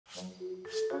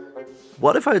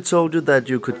What if I told you that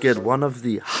you could get one of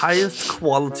the highest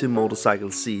quality motorcycle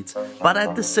seats, but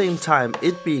at the same time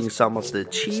it being some of the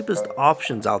cheapest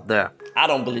options out there? I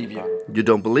don't believe you. You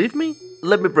don't believe me?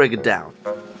 Let me break it down.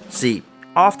 See,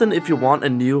 often if you want a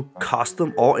new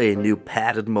custom or a new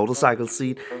padded motorcycle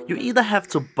seat, you either have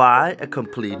to buy a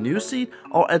complete new seat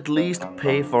or at least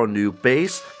pay for a new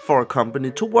base for a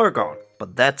company to work on.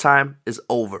 But that time is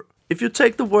over. If you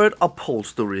take the word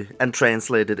upholstery and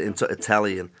translate it into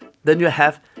Italian, then you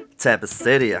have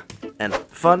Tappezzeria. And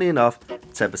funny enough,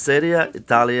 Tappezzeria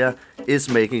Italia is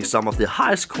making some of the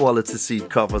highest quality seat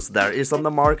covers there is on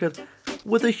the market,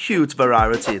 with a huge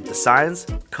variety in designs,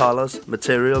 colors,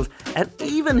 materials, and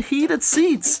even heated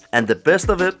seats. And the best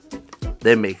of it,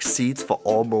 they make seats for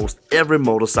almost every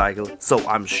motorcycle, so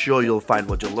I'm sure you'll find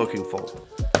what you're looking for.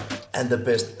 And the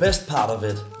best part of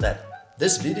it, that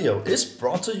this video is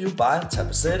brought to you by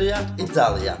Tappezzeria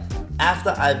Italia.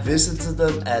 After I visited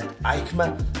them at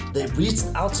EICMA, they reached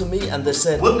out to me and they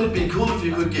said, wouldn't it be cool if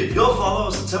you could give your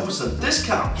followers a 10%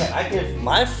 discount? Can I give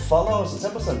my followers a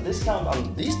 10% discount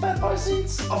on these bad boy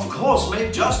seats? Of course,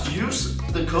 mate. Just use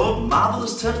the code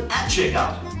MARVELOUS10 at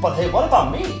checkout. But hey, what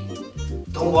about me?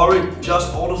 Don't worry,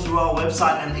 just order through our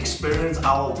website and experience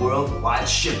our worldwide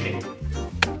shipping.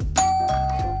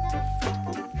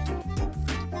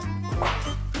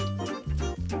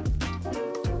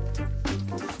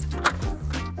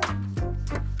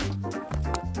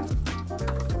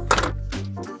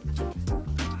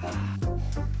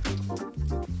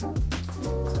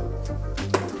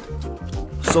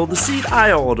 So the seat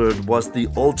I ordered was the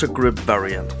Ultra Grip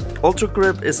variant. Ultra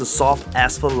Grip is a soft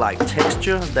asphalt-like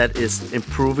texture that is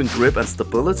improving grip and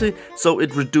stability, so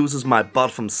it reduces my butt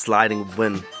from sliding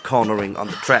when cornering on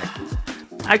the track.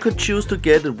 I could choose to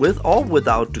get it with or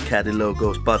without Ducati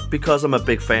logos, but because I'm a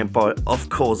big fanboy, of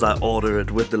course I order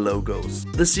it with the logos.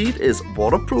 The seat is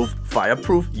waterproof,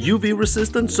 fireproof, UV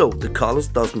resistant, so the colors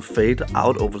doesn't fade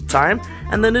out over time,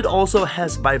 and then it also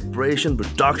has vibration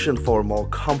reduction for a more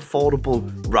comfortable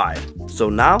ride. So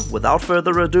now, without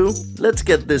further ado, let's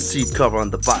get this seat cover on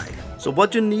the bike. So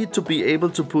what you need to be able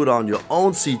to put on your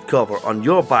own seat cover on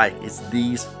your bike is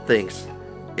these things: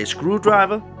 a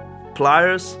screwdriver,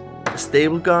 pliers, a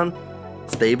staple gun,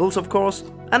 staples of course,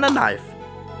 and a knife.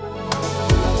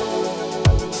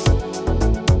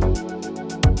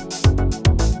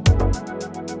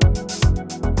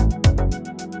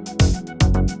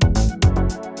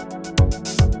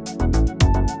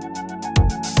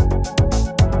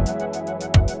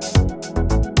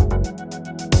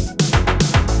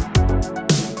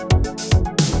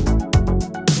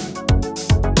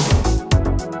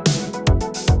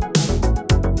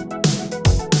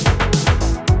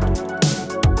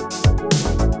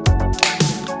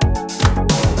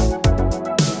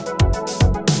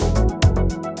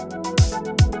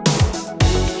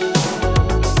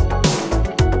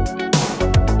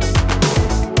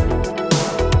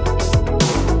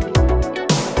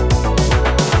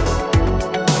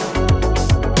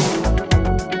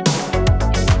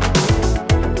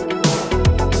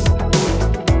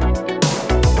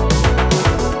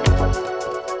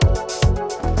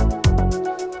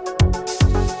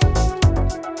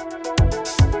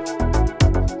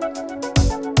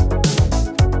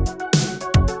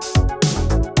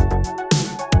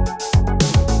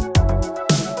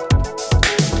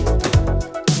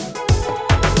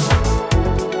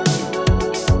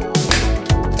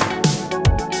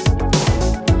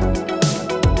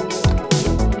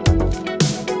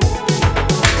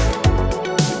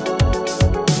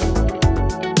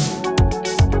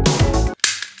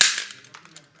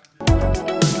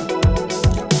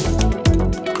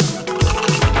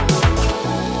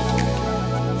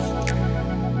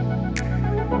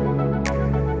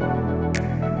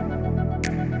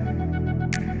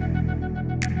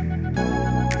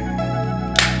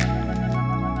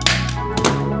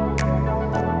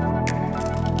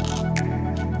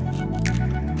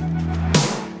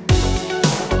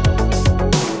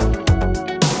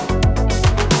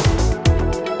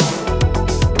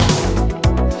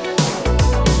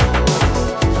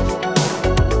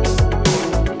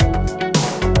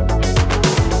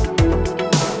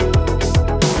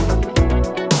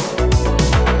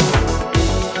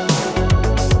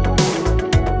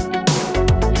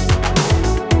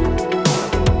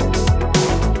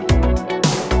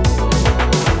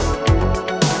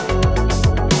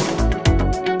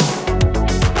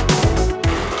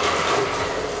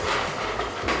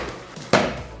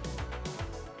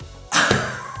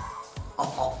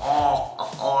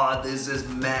 This is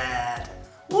mad.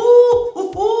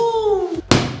 Woo-hoo-hoo.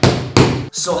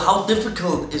 So how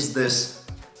difficult is this?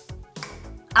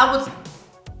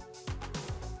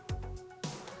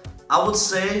 I would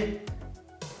say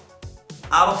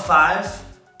out of 5,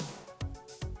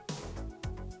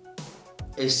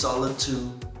 a solid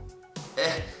 2.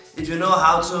 If you know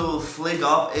how to flick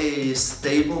up a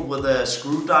staple with a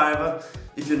screwdriver,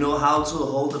 if you know how to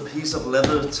hold a piece of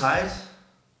leather tight,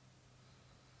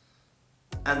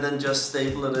 and then just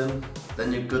staple it in,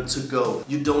 then you're good to go.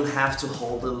 You don't have to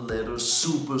hold the leather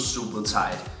super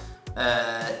tight.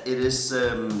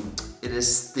 It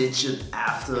is stitched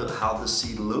after how the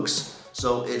seat looks,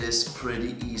 so it is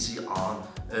pretty easy on.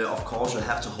 Of course, you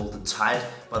have to hold it tight,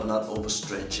 but not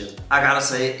overstretch it. I gotta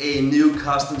say, a new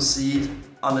custom seat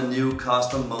on a new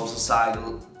custom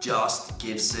motorcycle just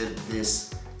gives it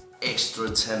this extra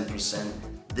 10%.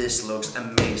 This looks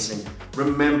amazing.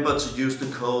 Remember to use the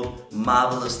code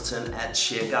MARVELOUS10 at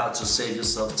checkout to save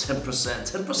yourself 10%.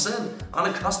 10% on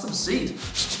a custom seat.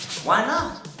 Why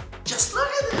not? Just look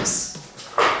at this.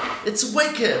 It's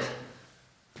wicked.